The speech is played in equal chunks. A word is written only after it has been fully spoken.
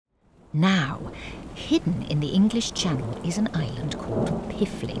Now, hidden in the English Channel is an island called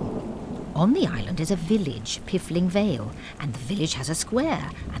Piffling. On the island is a village, Piffling Vale, and the village has a square,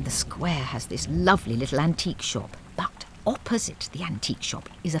 and the square has this lovely little antique shop. But opposite the antique shop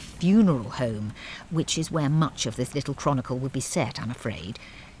is a funeral home, which is where much of this little chronicle will be set, I'm afraid.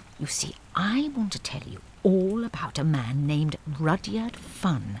 You see, I want to tell you all about a man named Rudyard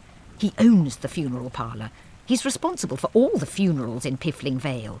Funn. He owns the funeral parlour. He's responsible for all the funerals in Piffling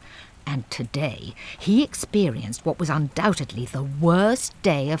Vale. And today he experienced what was undoubtedly the worst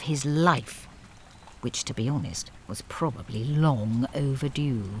day of his life, which, to be honest, was probably long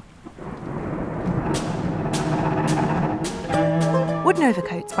overdue. Wooden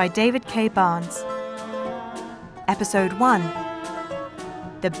Overcoats by David K. Barnes. Episode 1.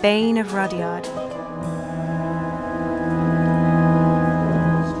 The Bane of Rudyard.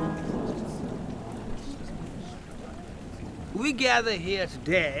 We gather here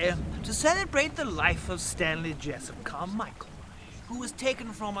today to celebrate the life of Stanley Jessup Carmichael, who was taken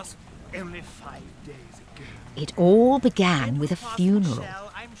from us only 5 days ago. It all began with a funeral.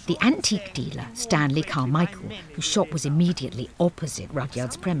 The antique dealer, Stanley Carmichael, whose shop was immediately opposite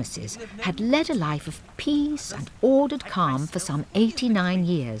Rudyard's premises, had led a life of peace and ordered calm for some 89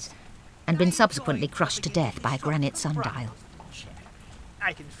 years and been subsequently crushed to death by a granite sundial.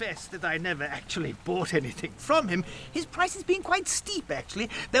 I confess that I never actually bought anything from him. His price has been quite steep,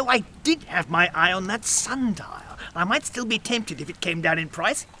 actually, though I did have my eye on that sundial. I might still be tempted if it came down in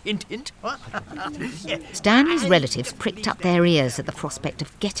price. Hint, hint. Stanley's relatives pricked up their ears at the prospect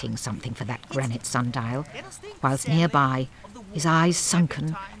of getting something for that granite sundial, whilst nearby, his eyes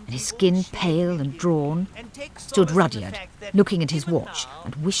sunken and his skin pale and drawn, stood Rudyard, looking at his watch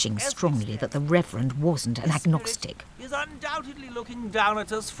and wishing strongly that the Reverend wasn't an agnostic. Is undoubtedly looking down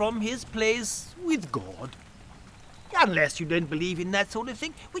at us from his place with God. Unless you don't believe in that sort of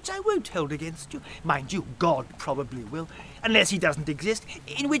thing, which I won't hold against you. Mind you, God probably will. Unless he doesn't exist,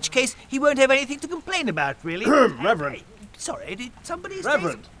 in which case he won't have anything to complain about, really. Reverend. Sorry, did somebody say...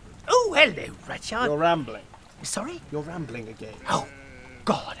 Reverend. Oh, hello, Rudyard. You're rambling. Sorry? You're rambling again. Oh,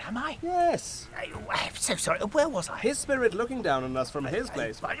 God, am I? Yes. I'm so sorry. Where was I? His spirit looking down on us from his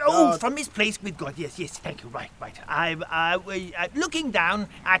place. From his place with God. Yes, thank you. Right. I'm looking down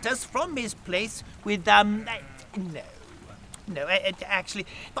at us from his place with, No, actually,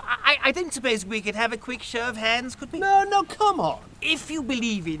 but I don't suppose we could have a quick show of hands, could we? No, come on. If you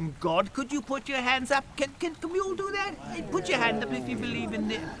believe in God, could you put your hands up? Can we all do that? Put your hand up if you believe in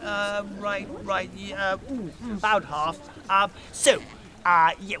the... right, about half.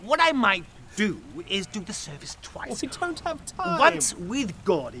 What I might do is do the service twice. Well, we don't have time. Once with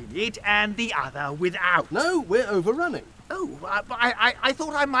God in it, and the other without. No, we're overrunning. Oh, I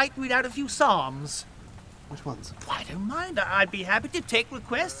thought I might read out a few psalms. Which ones? I don't mind. I'd be happy to take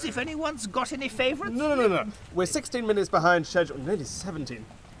requests if anyone's got any favourites. No. We're 16 minutes behind schedule. Nearly 17.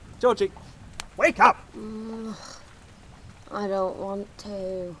 Georgie, wake up! I don't want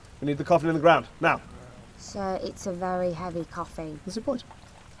to. We need the coffin in the ground, now. Sir, it's a very heavy coffin. What's your point?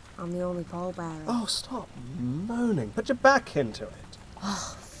 I'm the only pallbearer. Oh, stop moaning. Put your back into it.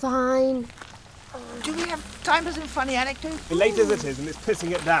 Oh, fine. Do we have time for some funny anecdotes? Late as it is, and it's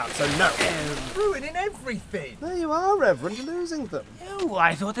pissing it down, so no. Ruining everything. There you are, Reverend, you're losing them. Oh,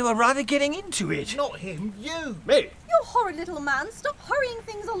 I thought they were rather getting into it. Not him, you. Me? You horrid little man, stop hurrying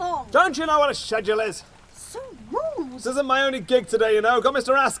things along. Don't you know what a schedule is? So rude. This isn't my only gig today, you know. Got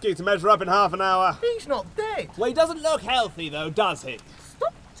Mr. Askey to measure up in half an hour. He's not dead. Well, he doesn't look healthy, though, does he?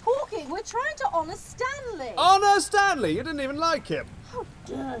 Stop talking. We're trying to honour Stanley. Honour Stanley? You didn't even like him. How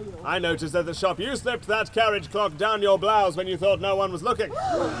dare you? I noticed at the shop you slipped that carriage clock down your blouse when you thought no one was looking.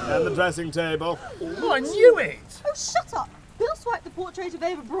 And the dressing table. I knew it. Oh, shut up. Bill swiped the portrait of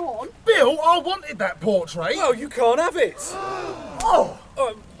Ava Braun. Bill, I wanted that portrait. Well, you can't have it.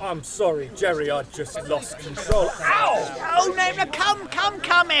 I'm sorry, Jerry, I just lost control. Ow! Oh, no, come,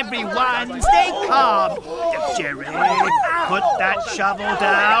 everyone. Stay calm. Jerry, put that shovel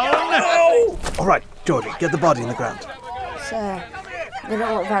down. All right, Georgie, get the body in the ground. Sir, they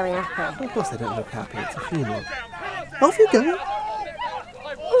don't look very happy. Of course they don't look happy, it's a funeral. Off you go.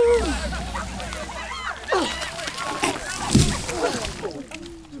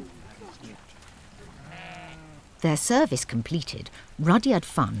 Their service completed, Rudyard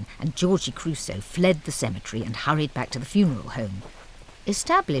Funn and Georgie Crusoe fled the cemetery and hurried back to the funeral home.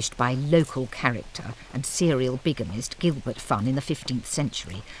 Established by local character and serial bigamist Gilbert Funn in the 15th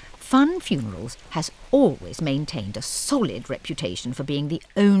century, Funn Funerals has always maintained a solid reputation for being the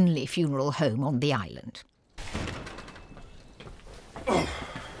only funeral home on the island.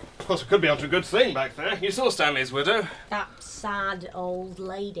 course, it could be onto a good thing back there. You saw Stanley's widow. That sad old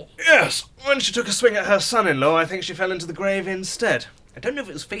lady. Yes, when she took a swing at her son-in-law, I think she fell into the grave instead. I don't know if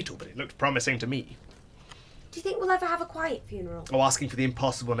it was fatal, but it looked promising to me. Do you think we'll ever have a quiet funeral? Oh, asking for the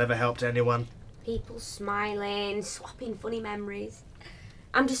impossible never helped anyone. People smiling, swapping funny memories.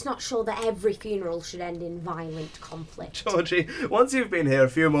 I'm just not sure that every funeral should end in violent conflict. Georgie, once you've been here a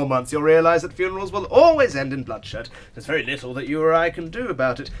few more months, you'll realise that funerals will always end in bloodshed. There's very little that you or I can do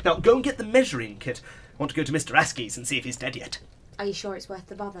about it. Now, go and get the measuring kit. I want to go to Mr. Askey's and see if he's dead yet. Are you sure it's worth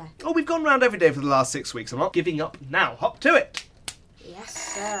the bother? Oh, we've gone round every day for the last 6 weeks. I'm not giving up now. Hop to it.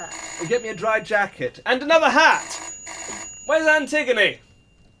 Yes, sir. And get me a dry jacket. And another hat. Where's Antigone?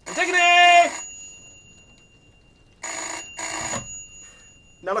 Antigone!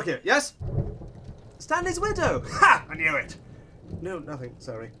 Now look here, yes? Stanley's widow! Ha! I knew it! No, nothing,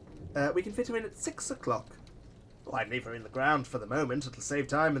 sorry. We can fit her in at 6 o'clock. Oh, I'd leave her in the ground for the moment. It'll save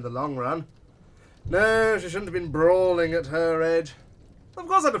time in the long run. No, she shouldn't have been brawling at her age. Of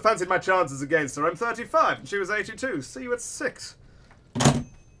course I'd have fancied my chances against her. I'm 35 and she was 82. See you at 6.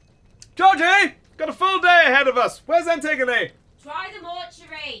 Georgie! Got a full day ahead of us. Where's Antigone? Try the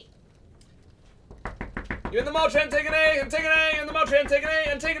mortuary. You in the mortuary, Antigone? Antigone, in the mortuary, Antigone?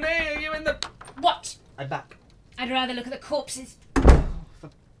 Antigone, are you in the... What? I'm back. I'd rather look at the corpses.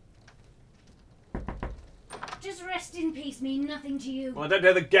 Just rest in peace mean nothing to you. Well, I don't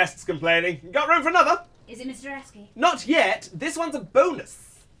hear the guests complaining. You got room for another? Is it Mr. Askey? Not yet. This one's a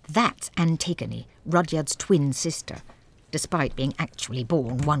bonus. That's Antigone, Rudyard's twin sister, despite being actually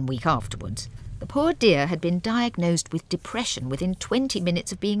born 1 week afterwards. The poor dear had been diagnosed with depression within 20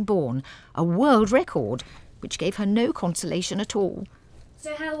 minutes of being born, a world record, which gave her no consolation at all.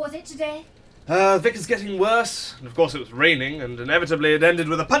 So how was it today? The vicar's getting worse, and of course it was raining, and inevitably it ended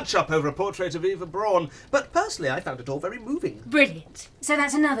with a punch-up over a portrait of Eva Braun. But personally, I found it all very moving. Brilliant. So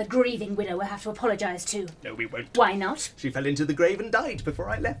that's another grieving widow we'll have to apologise to. No, we won't. Why not? She fell into the grave and died before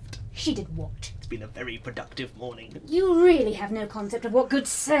I left. She did what? It's been a very productive morning. You really have no concept of what good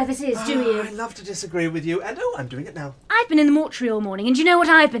service is, do you? I love to disagree with you, and I'm doing it now. I've been in the mortuary all morning, and do you know what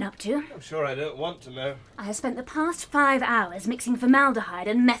I've been up to? I'm sure I don't want to know. I have spent the past 5 hours mixing formaldehyde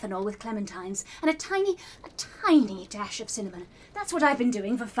and methanol with clementines and a tiny dash of cinnamon. That's what I've been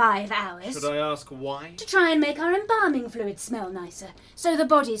doing for 5 hours. Should I ask why? To try and make our embalming fluid smell nicer, so the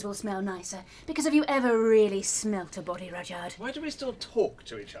bodies will smell nicer. Because have you ever really smelt a body, Rudyard? Why do we still talk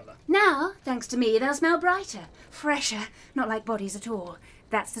to each other? Now, thanks to me, they'll smell brighter, fresher, not like bodies at all.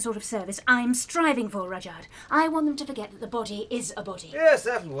 That's the sort of service I'm striving for, Rudyard. I want them to forget that the body is a body. Yes,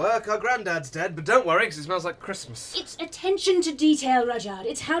 that'll work. Our granddad's dead, but don't worry, because it smells like Christmas. It's attention to detail, Rudyard.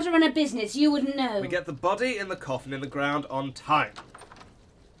 It's how to run a business. You wouldn't know. We get the body in the coffin in the ground on time.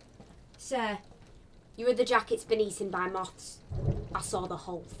 Sir, you read the jacket's been eaten by moths. I saw the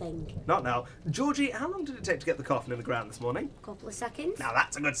whole thing. Not now. Georgie, how long did it take to get the coffin in the ground this morning? A couple of seconds. Now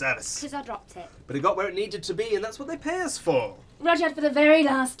that's a good service. Because I dropped it. But it got where it needed to be, and that's what they pay us for. Rudyard, for the very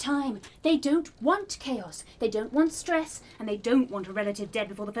last time, they don't want chaos, they don't want stress, and they don't want a relative dead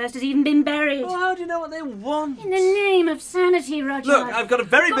before the first has even been buried. Well, how do you know what they want? In the name of sanity, Rudyard. Look, I've got a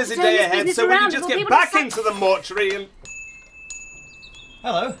very Got to busy turn day this ahead, business so will you around just before get people back decide- into the mortuary and...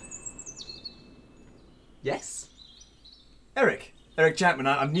 Hello. Yes? Eric Chapman,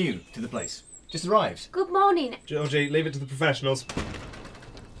 I'm new to the place. Just arrived. Good morning. Georgie, leave it to the professionals.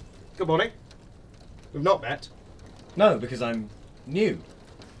 Good morning. We've not met. No, because I'm new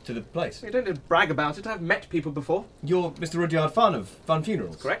to the place. You don't need to brag about it. I've met people before. You're Mr. Rudyard Funn of Funn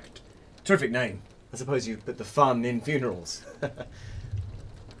Funerals. Correct. Terrific name. I suppose you put the fun in funerals.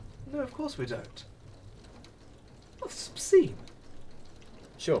 No, of course we don't. That's obscene.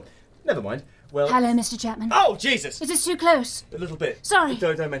 Sure. Never mind. Well... Hello, Mr. Chapman. Oh, Jesus! Is this too close? A little bit. Sorry.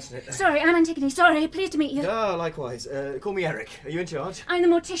 Don't mention it. Sorry, I'm Antigone. Sorry, pleased to meet you. Ah, likewise. Call me Eric. Are you in charge? I'm the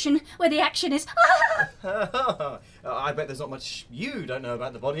mortician, where the action is. I bet there's not much you don't know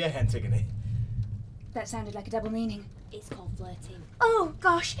about the body, Antigone. That sounded like a double meaning. It's called flirting. Oh,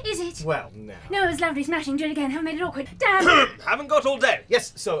 gosh, is it? Well, now. No, it was lovely smashing. Do it again. Haven't made it awkward. Damn! Haven't got all day.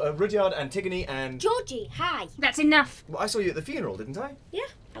 Yes, so Rudyard, Antigone, and... Georgie, hi. That's enough. Well, I saw you at the funeral, didn't I? Yeah,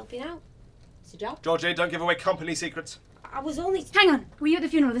 helping out. It's a job. Georgie, don't give away company secrets. I was only... Hang on. Were you at the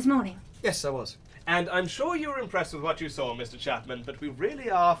funeral this morning? Yes, I was. And I'm sure you were impressed with what you saw, Mr. Chapman, but we really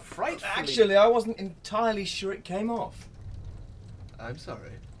are frightfully... Actually, I wasn't entirely sure it came off. I'm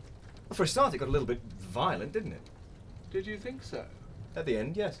sorry. Well, for a start, it got a little bit violent, didn't it? Did you think so? At the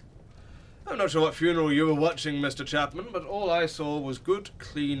end, yes. I'm not sure what funeral you were watching, Mr. Chapman, but all I saw was good,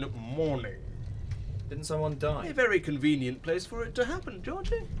 clean mourning. Didn't someone die? A very convenient place for it to happen,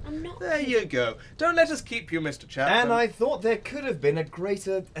 Georgie. I'm not. There you go. Don't let us keep you, Mr. Chapman. And I thought there could have been a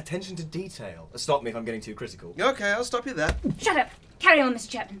greater attention to detail. Stop me if I'm getting too critical. Okay, I'll stop you there. Shut up. Carry on, Mr.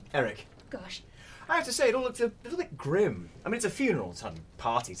 Chapman. Eric, Gosh. I have to say it all looks a little bit grim. I mean, it's a funeral time,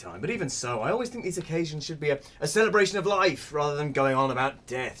 party time, but even so, I always think these occasions should be a celebration of life rather than going on about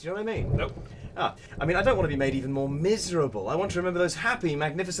death. Do you know what I mean? Nope. I mean, I don't want to be made even more miserable. I want to remember those happy,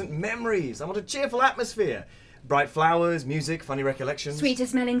 magnificent memories. I want a cheerful atmosphere. Bright flowers, music, funny recollections. Sweeter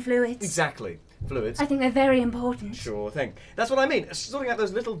smelling fluids. Exactly. Fluids. I think they're very important. Sure thing. That's what I mean. Sorting out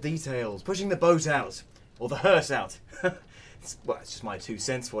those little details. Pushing the boat out. Or the hearse out. It's just my 2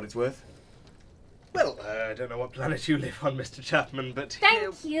 cents for what it's worth. Well, I don't know what planet you live on, Mr. Chapman, but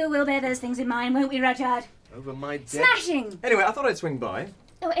Thank you. We'll bear those things in mind, won't we, Rudyard? over my dead... Smashing! Anyway, I thought I'd swing by.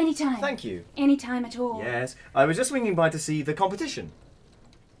 Oh, any time. Thank you. Any time at all. Yes. I was just swinging by to see the competition.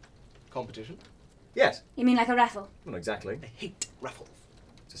 Competition? Yes. You mean like a raffle? Not exactly. I hate raffles.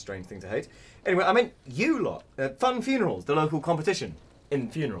 It's a strange thing to hate. Anyway, I meant you lot. Fun Funerals, the local competition in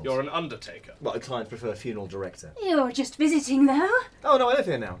funerals. You're an undertaker. Well, clients prefer funeral director. You're just visiting, though. Oh, no, I live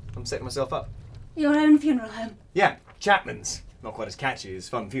here now. I'm setting myself up. Your own funeral home. Yeah, Chapman's. Not quite as catchy as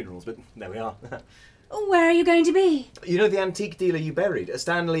Fun Funerals, but there we are. Where are you going to be? You know the antique dealer you buried,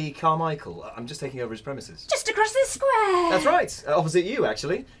 Stanley Carmichael? I'm just taking over his premises. Just across the square. That's right. Opposite you,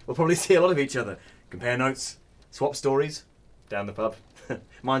 actually. We'll probably see a lot of each other. Compare notes, swap stories, down the pub.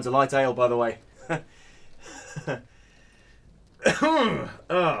 Mine's a light ale, by the way.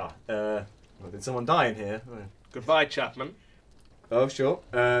 Did someone die in here? Goodbye, Chapman. Oh, sure.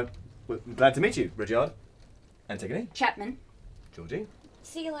 Well, glad to meet you, Rudyard. Antigone. Chapman. Georgie.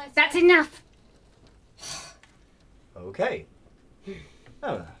 See you later. That's enough. Okay.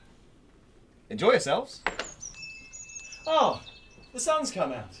 Oh. Enjoy yourselves. Oh, the sun's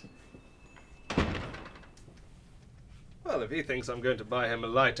come out. Well, if he thinks I'm going to buy him a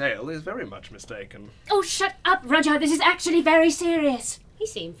light ale, he's very much mistaken. Oh, shut up, Rudyard. This is actually very serious. He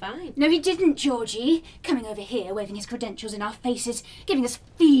seemed fine. No, he didn't, Georgie. Coming over here, waving his credentials in our faces, giving us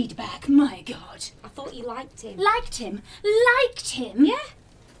feedback. My God. I thought you liked him. Liked him? Liked him? Yeah.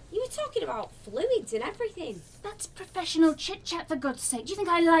 You were talking about fluids and everything. That's professional chit-chat, for God's sake. Do you think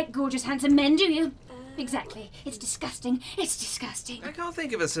I like gorgeous, handsome men, do you? Exactly. It's disgusting. It's disgusting. I can't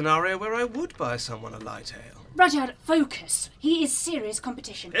think of a scenario where I would buy someone a light ale. Rudyard, focus. He is serious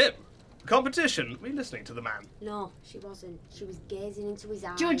competition. Him? Competition? Were you listening to the man? No, she wasn't. She was gazing into his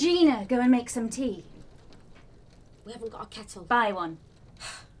eyes. Georgina, go and make some tea. We haven't got a kettle. Buy one.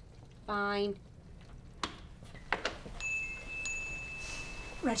 Fine.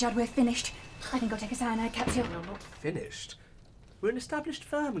 Rudyard, we're finished. I think I'll take a cyanide capsule. No, not finished. We're an established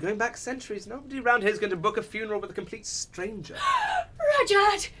firm, going back centuries. Nobody around here is going to book a funeral with a complete stranger.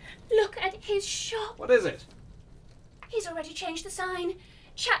 Rudyard, look at his shop. What is it? He's already changed the sign.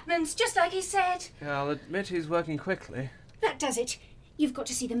 Chapman's, just like he said. Yeah, I'll admit he's working quickly. That does it. You've got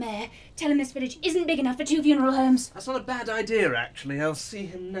to see the mayor. Tell him this village isn't big enough for 2 funeral homes. That's not a bad idea, actually. I'll see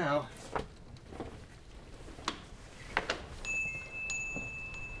him now.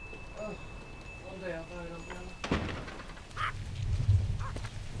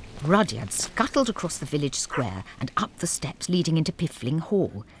 Rudyard scuttled across the village square and up the steps leading into Piffling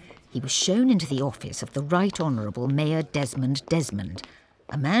Hall. He was shown into the office of the Right Honourable Mayor Desmond,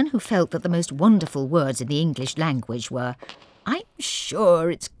 a man who felt that the most wonderful words in the English language were, "I'm sure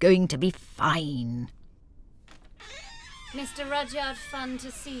it's going to be fine." Mr. Rudyard, fun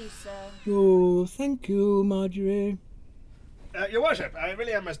to see you, sir. Oh, thank you, Marjorie. Your Worship, I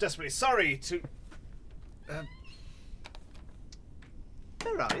really am most desperately sorry to...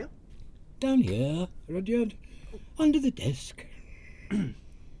 Where are you? Down here, Rudyard. Under the desk.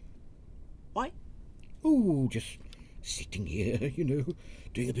 Why? Oh, just sitting here, you know,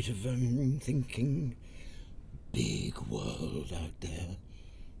 doing a bit of thinking. Big world out there.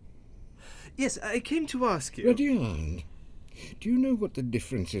 Yes, I came to ask you... Rudyard, do you know what the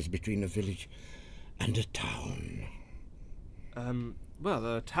difference is between a village and a town? Well,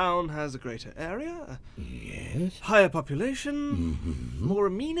 a town has a greater area. Yes. Higher population. More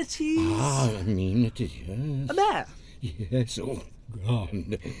amenities. Ah, amenities, yes. A mayor. Yes, oh,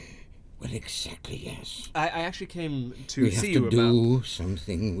 God. Well, exactly, yes. I actually came to see you you about... We have to do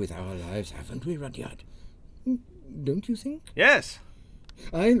something with our lives, haven't we, Rudyard? Don't you think? Yes.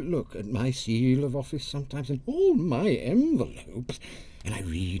 I look at my seal of office sometimes and all my envelopes, and I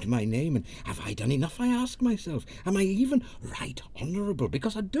read my name, and have I done enough, I ask myself? Am I even right honourable?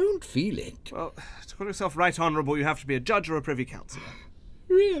 Because I don't feel it. Well, to call yourself right honourable, you have to be a judge or a privy councillor.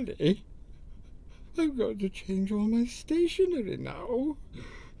 Really? I've got to change all my stationery now.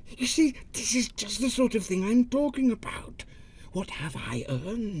 You see, this is just the sort of thing I'm talking about. What have I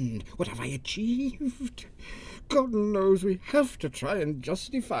earned? What have I achieved? God knows we have to try and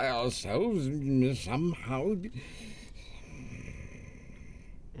justify ourselves somehow.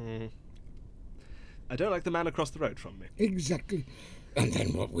 I don't like the man across the road from me. Exactly. And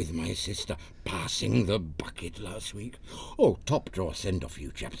then what with my sister passing the bucket last week? Oh, top drawer send-off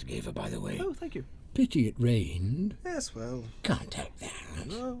you chaps gave her, by the way. Oh, thank you. Pity it rained. Yes, well... Can't help that.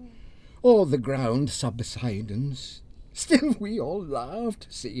 No. Or the ground subsidence. Still, we all laughed,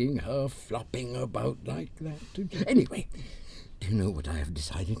 seeing her flopping about like that. Anyway, do you know what I have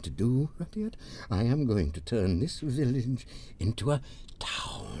decided to do, Rudyard? I am going to turn this village into a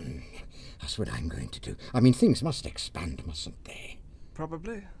town. That's what I'm going to do. I mean, things must expand, mustn't they?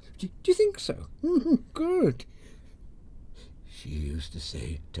 Probably. Do you think so? Good. She used to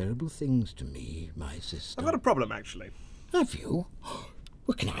say terrible things to me, my sister. I've got a problem, actually. Have you?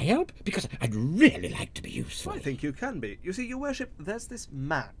 Well, can I help? Because I'd really like to be useful. I think you can be. You see, Your Worship, there's this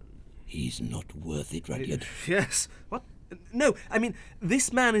man. He's not worth it, Rudyard. Yes. What? No, I mean,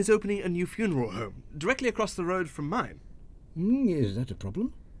 this man is opening a new funeral home, directly across the road from mine. Is that a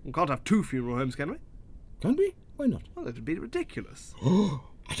problem? We can't have two funeral homes, can we? Can we? Why not? Well, it would be ridiculous. Oh,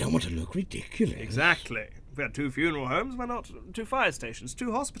 I don't want to look ridiculous. Exactly. If we had two funeral homes, why not two fire stations,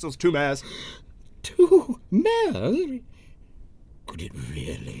 two hospitals, two mayors? 2 mayors? Could it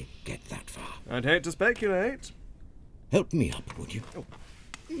really get that far? I'd hate to speculate. Help me up, would you? Oh.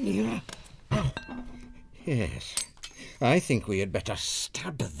 Yeah. Yes. I think we had better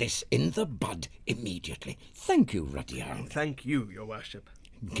stab this in the bud immediately. Thank you, Rudyard. Thank you, Your Worship.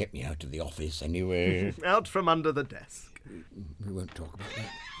 Get me out of the office anyway. Out from under the desk. We won't talk about that.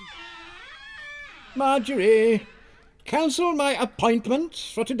 Marjorie, cancel my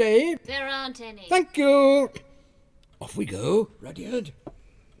appointments for today. There aren't any. Thank you. Off we go, Rudyard.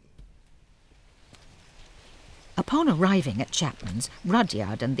 Upon arriving at Chapman's,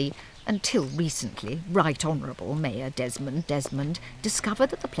 Rudyard and the, until recently, Right Honourable Mayor Desmond discovered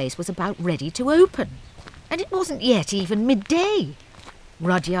that the place was about ready to open. And it wasn't yet even midday.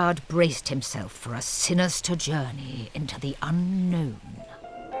 Rudyard braced himself for a sinister journey into the unknown.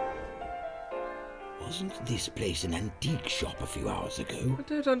 Wasn't this place an antique shop a few hours ago? I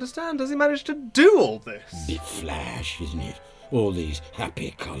don't understand. Does he manage to do all this? Bit flash, isn't it? All these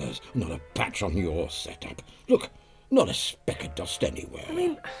happy colours, not a patch on your setup. Look, not a speck of dust anywhere. I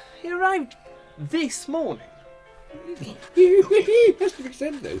mean, he arrived this morning. It has to be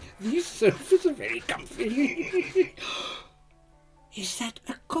said, though, these sofas are very comfy. Is that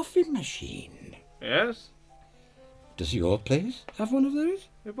a coffee machine? Yes. Does your place have one of those?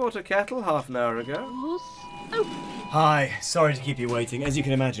 We bought a kettle half an hour ago. Hi, sorry to keep you waiting. As you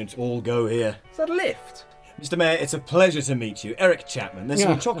can imagine, it's all go here. Is that a lift? Mr. Mayor, it's a pleasure to meet you. Eric Chapman. There's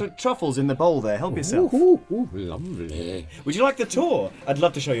some chocolate truffles in the bowl there. Help yourself. Ooh, lovely. Would you like the tour? I'd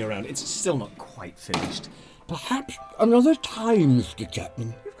love to show you around. It's still not quite finished. Perhaps another time, Mr.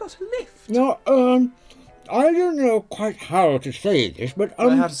 Chapman. You've got a lift. No, I don't know quite how to say this, but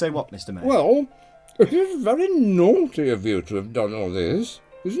How to say what, Mr. Mayor? Well, it is very naughty of you to have done all this,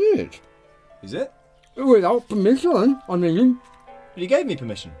 isn't it? Is it? Without permission, I mean. You gave me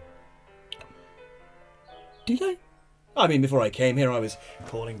permission. Did I? I mean, before I came here, I was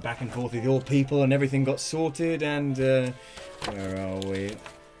calling back and forth with your people, and everything got sorted, and, where are we?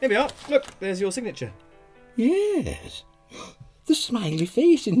 Here we are. Look, there's your signature. Yes. The smiley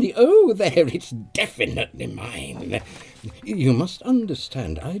face in the O there, it's definitely mine. You must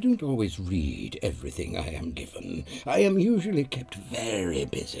understand, I don't always read everything I am given. I am usually kept very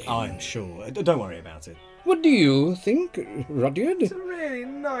busy. I'm sure. Don't worry about it. What do you think, Rudyard? It's a really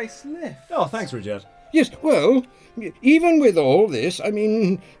nice lift. Oh, thanks, Rudyard. Yes, well, even with all this, I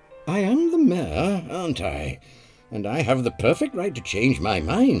mean, I am the mayor, aren't I? And I have the perfect right to change my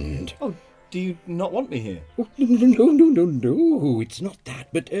mind. Oh, do you not want me here? Oh, no, it's not that.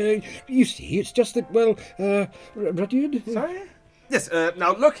 But, you see, it's just that, well, Rudyard? Sorry? Yes,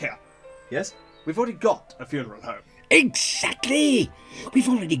 now look here. Yes? We've already got a funeral home. Exactly! We've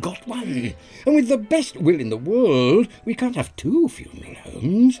already got one. And with the best will in the world, we can't have 2 funeral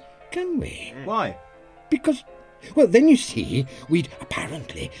homes, can we? Why? Because, well, then you see, we'd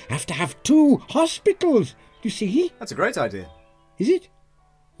apparently have to have 2 hospitals. You see? That's a great idea. Is it?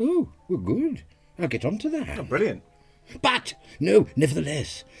 Oh, well, good. I'll get on to that. Oh, brilliant. But, no,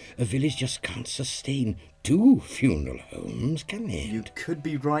 nevertheless, a village just can't sustain 2 funeral homes, can it? You could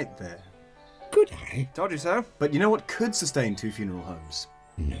be right there. Could I? Told you so. But you know what could sustain 2 funeral homes?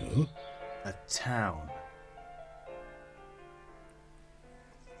 No. A town.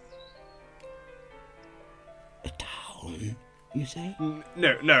 A town? you say?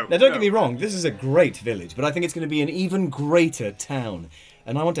 No. Now, don't get me wrong, this is a great village, but I think it's going to be an even greater town.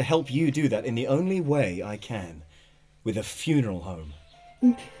 And I want to help you do that in the only way I can. With a funeral home.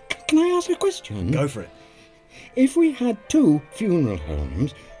 Can I ask a question? Go for it. If we had 2 funeral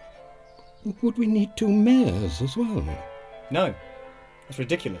homes, would we need 2 mayors as well? No. That's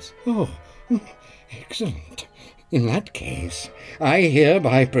ridiculous. Oh, excellent. In that case, I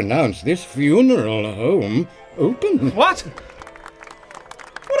hereby pronounce this funeral home open. What?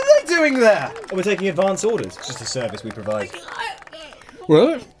 What are they doing there? Oh, we're taking advance orders. It's just a service we provide.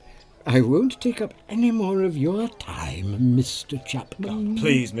 Well, I won't take up any more of your time, Mr. Chapman. Oh,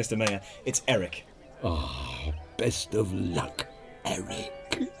 please, Mr. Mayor. It's Eric. Ah, best of luck,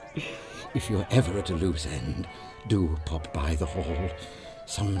 Eric. If you're ever at a loose end, do pop by the hall.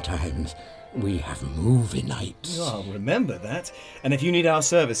 Sometimes we have movie nights. Oh, I'll remember that. And if you need our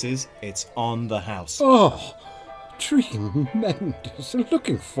services, it's on the house. Oh, tremendous.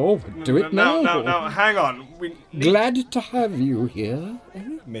 Looking forward to it now. No, hang on. Glad to have you here,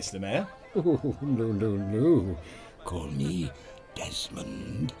 Eric. Mr. Mayor? Oh, no. Call me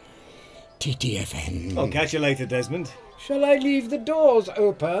Desmond. TTFN. I'll catch you later, Desmond. Shall I leave the doors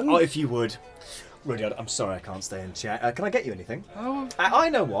open? Oh, if you would. Rudyard, I'm sorry I can't stay and chat. Can I get you anything? I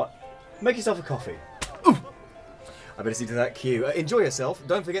know what. Make yourself a coffee. Ooh. I better see to that queue. Enjoy yourself.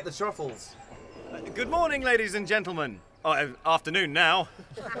 Don't forget the truffles. Good morning, ladies and gentlemen. Afternoon now.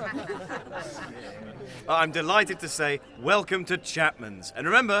 I'm delighted to say welcome to Chapman's. And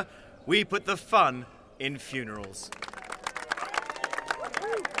remember, we put the fun in funerals.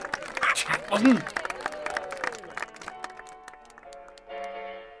 Chapman!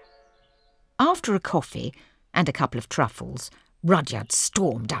 After a coffee and a couple of truffles, Rudyard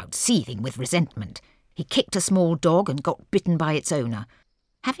stormed out, seething with resentment. He kicked a small dog and got bitten by its owner.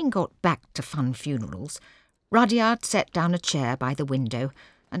 Having got back to fun funerals, Rudyard set down a chair by the window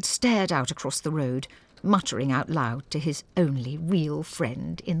and stared out across the road, muttering out loud to his only real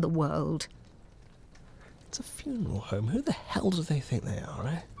friend in the world. It's a funeral home. Who the hell do they think they are,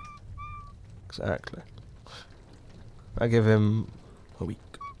 eh? Exactly. I give him a week.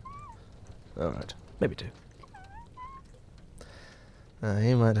 Alright, maybe 2.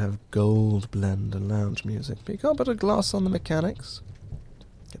 He might have gold blend and lounge music, but you can't put a gloss on the mechanics.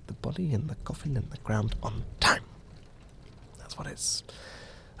 Get the body in the coffin in the ground on time. That's what it's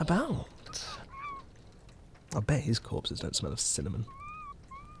about. I bet his corpses don't smell of cinnamon.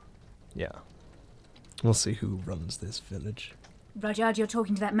 Yeah. We'll see who runs this village. Rudyard, you're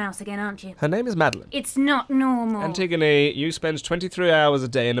talking to that mouse again, aren't you? Her name is Madeline. It's not normal. Antigone, you spend 23 hours a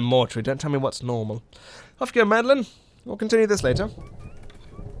day in a mortuary. Don't tell me what's normal. Off you go, Madeline. We'll continue this later.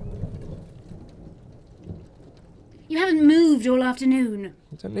 You haven't moved all afternoon.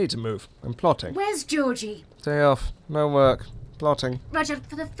 You don't need to move. I'm plotting. Where's Georgie? Day off. No work. Plotting. Rudyard,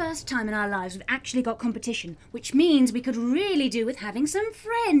 for the first time in our lives, we've actually got competition, which means we could really do with having some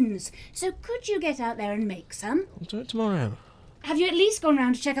friends. So could you get out there and make some? I'll do it tomorrow. Have you at least gone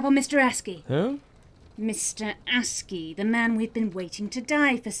round to check up on Mr. Askey? Who? Mr. Askey, the man we've been waiting to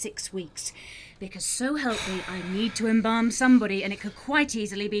die for 6 weeks. Because so help me, I need to embalm somebody, and it could quite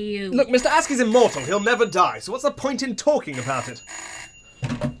easily be you. Look, Mr. Askey's immortal. He'll never die, so what's the point in talking about it?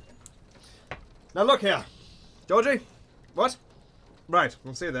 Now look here. Georgie? What? Right,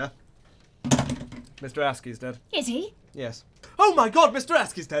 we'll see you there. Mr. Askey's dead. Is he? Yes. Oh my God, Mr.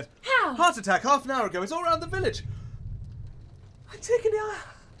 Askey's dead. How? Heart attack half an hour ago. It's all around the village. Antigone,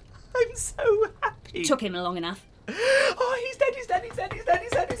 I'm so happy. Took him long enough. Oh, he's dead, he's dead.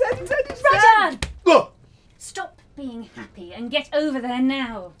 Rudyard! Oh! Stop being happy and get over there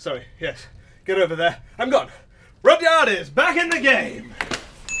now. Sorry, yes. Get over there. I'm gone. Rudyard is back in the game.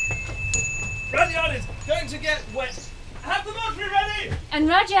 Rudyard is going to get wet. Have the mortuary ready! And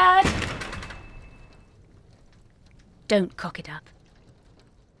Rudyard! Don't cock it up.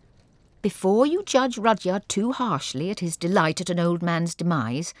 Before you judge Rudyard too harshly at his delight at an old man's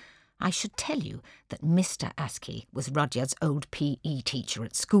demise, I should tell you that Mr. Askey was Rudyard's old PE teacher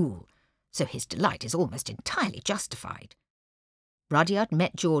at school, so his delight is almost entirely justified. Rudyard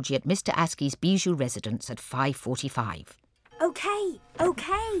met Georgie at Mr. Askey's bijou residence at 5:45. Okay.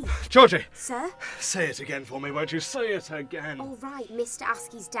 Georgie! Sir? Say it again for me, won't you? Say it again. All right, Mr.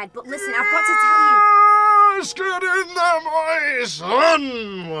 Askey's dead, but listen, I've got to tell you... Let's get in there, my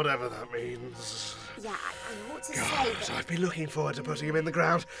son! Whatever that means. Yeah, I ought to say God, that... I've been looking forward to putting him in the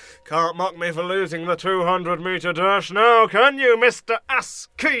ground. Can't mock me for losing the 200-metre dash now, can you, Mr.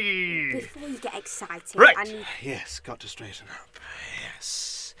 Askey? Before you get excited, Right. I need... Yes, got to straighten up.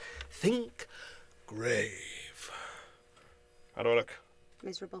 Yes. Think grave. How do I look?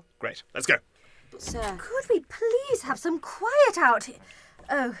 Miserable. Great. Let's go. Sir. Could we please have some quiet out here?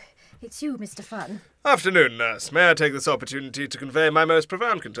 Oh, it's you, Mr. Fun. Afternoon, nurse. May I take this opportunity to convey my most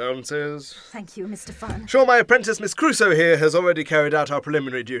profound condolences? Thank you, Mr. Fun. Sure, my apprentice, Miss Crusoe here, has already carried out our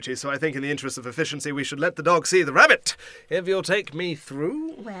preliminary duty, so I think in the interest of efficiency we should let the dog see the rabbit. If you'll take me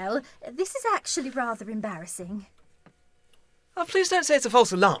through... Well, this is actually rather embarrassing. Oh, please don't say it's a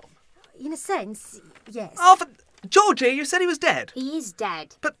false alarm. In a sense, yes. Oh, but... Georgie, you said he was dead. He is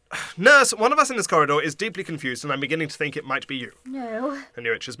dead. But, nurse, one of us in this corridor is deeply confused and I'm beginning to think it might be you. No. I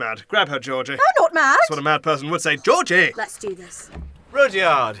knew it, she's mad. Grab her, Georgie. I'm not mad. That's what a mad person would say. Georgie! Let's do this.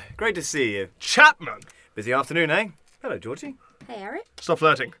 Rudyard, great to see you. Chapman! Busy afternoon, eh? Hello, Georgie. Hey, Eric. Stop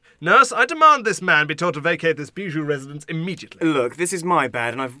flirting. Nurse, I demand this man be told to vacate this bijou residence immediately. Look, this is my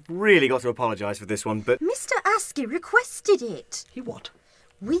bad and I've really got to apologise for this one, but... Mr. Askey requested it. He what?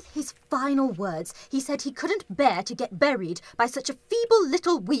 With his final words, he said he couldn't bear to get buried by such a feeble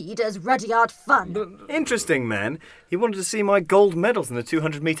little weed as Rudyard Fun. Interesting, man. He wanted to see my gold medals in the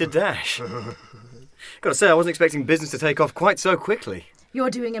 200-metre dash. Gotta say, I wasn't expecting business to take off quite so quickly. You're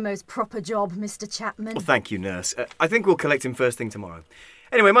doing a most proper job, Mr. Chapman. Well, thank you, nurse. I think we'll collect him first thing tomorrow.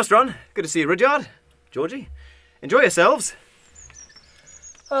 Anyway, must run. Good to see you, Rudyard. Georgie, enjoy yourselves.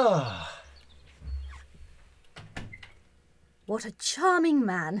 Ah. What a charming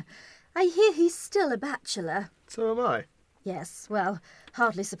man. I hear he's still a bachelor. So am I. Yes, well,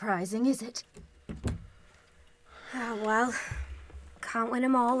 hardly surprising, is it? Ah, well, can't win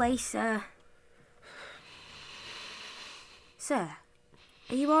 'em all, eh, sir? Sir,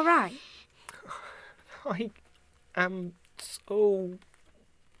 are you all right? I am so...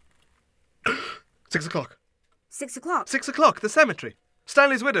 6 o'clock. 6 o'clock? 6 o'clock, the cemetery.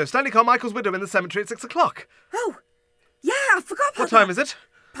 Stanley's widow, Stanley Carmichael's widow in the cemetery at 6 o'clock. Oh, yeah, I forgot about What time that. is it?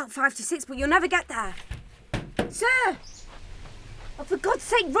 About 5 to 6, but you'll never get there. Sir! Oh, for God's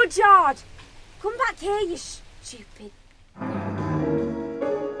sake, Rudyard! Come back here, you stupid...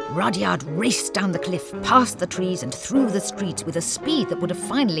 Rudyard raced down the cliff, past the trees and through the streets with a speed that would have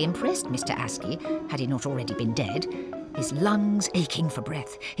finally impressed Mr. Askey, had he not already been dead. His lungs aching for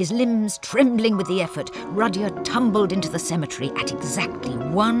breath, his limbs trembling with the effort, Rudyard tumbled into the cemetery at exactly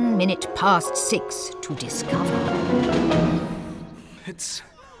 1 minute past 6 to discover... It's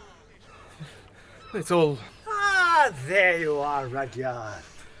all... Ah, there you are, Rudyard.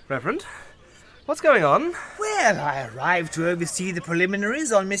 Reverend, what's going on? Well, I arrived to oversee the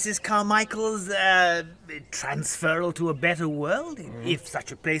preliminaries on Mrs. Carmichael's, transferal to a better world, if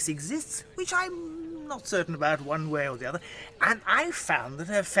such a place exists, which I'm not certain about one way or the other. And I found that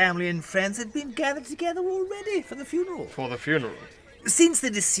her family and friends had been gathered together already for the funeral. For the funeral? Since the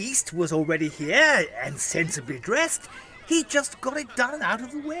deceased was already here and sensibly dressed, he just got it done and out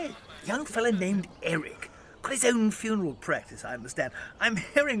of the way. A young fella named Eric. Got his own funeral practice, I understand. I'm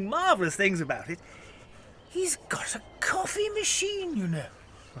hearing marvellous things about it. He's got a coffee machine, you know.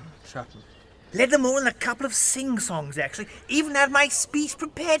 Chapman. Led them all in a couple of sing-songs, actually. Even had my speech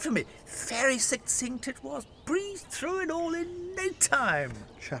prepared for me. Very succinct it was. Breezed through it all in no time.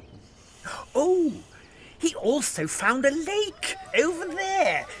 Chapman. Oh, he also found a lake over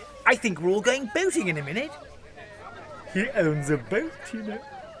there. I think we're all going boating in a minute. He owns a boat, you know.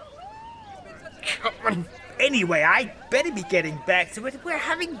 Chapman. Anyway, I'd better be getting back to it. We're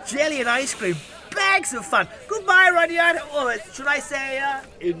having jelly and ice cream. Bags of fun. Goodbye, Rudyard. Or should I say,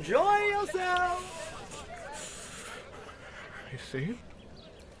 enjoy yourself. I see.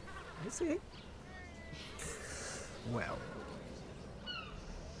 I see. Well.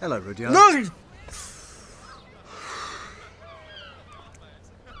 Hello, Rudyard. No!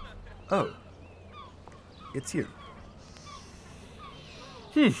 Oh. It's you.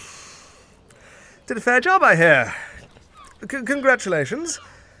 Did a fair job, I hear. Congratulations.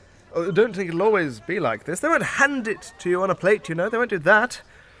 Oh, don't think it'll always be like this. They won't hand it to you on a plate, you know. They won't do that.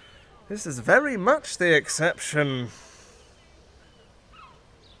 This is very much the exception.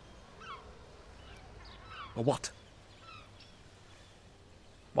 Or what?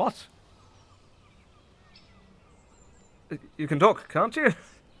 What? You can talk, can't you?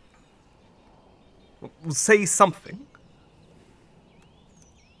 Well, say something.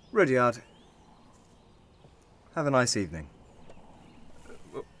 Rudyard, have a nice evening.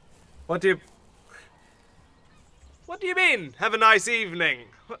 What do you mean, have a nice evening?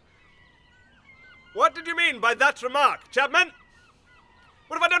 What did you mean by that remark, Chapman?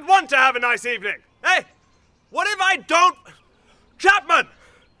 What if I don't want to have a nice evening? Hey, what if I don't... Chapman!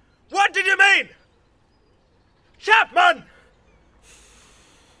 What did you mean? Chapman!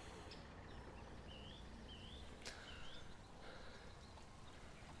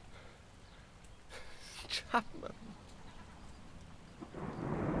 Chapman.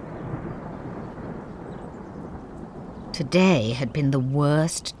 Today had been the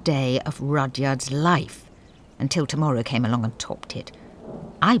worst day of Rudyard's life, until tomorrow came along and topped it.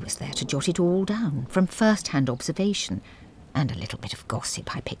 I was there to jot it all down, from first-hand observation, and a little bit of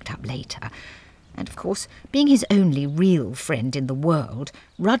gossip I picked up later. And, of course, being his only real friend in the world,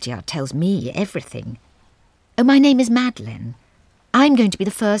 Rudyard tells me everything. Oh, my name is Madeleine. I'm going to be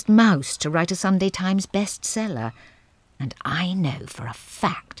the first mouse to write a Sunday Times bestseller. And I know for a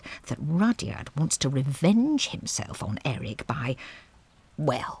fact that Rudyard wants to revenge himself on Eric by...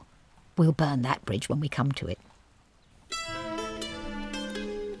 well, we'll burn that bridge when we come to it.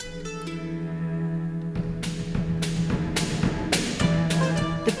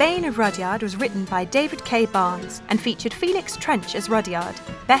 The Bane of Rudyard was written by David K. Barnes and featured Felix Trench as Rudyard,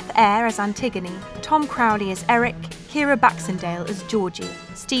 Beth Eyre as Antigone, Tom Crowley as Eric, Kira Baxendale as Georgie,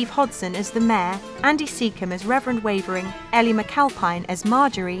 Steve Hodson as the Mayor, Andy Seacombe as Reverend Wavering, Ellie McAlpine as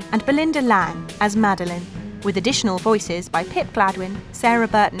Marjorie, and Belinda Lang as Madeleine, with additional voices by Pip Gladwin, Sarah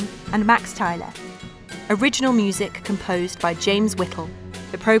Burton, and Max Tyler. Original music composed by James Whittle.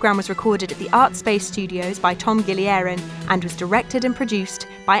 The programme was recorded at the Art Space Studios by Tom Gilliaran and was directed and produced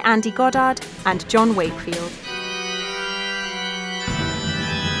by Andy Goddard and John Wakefield.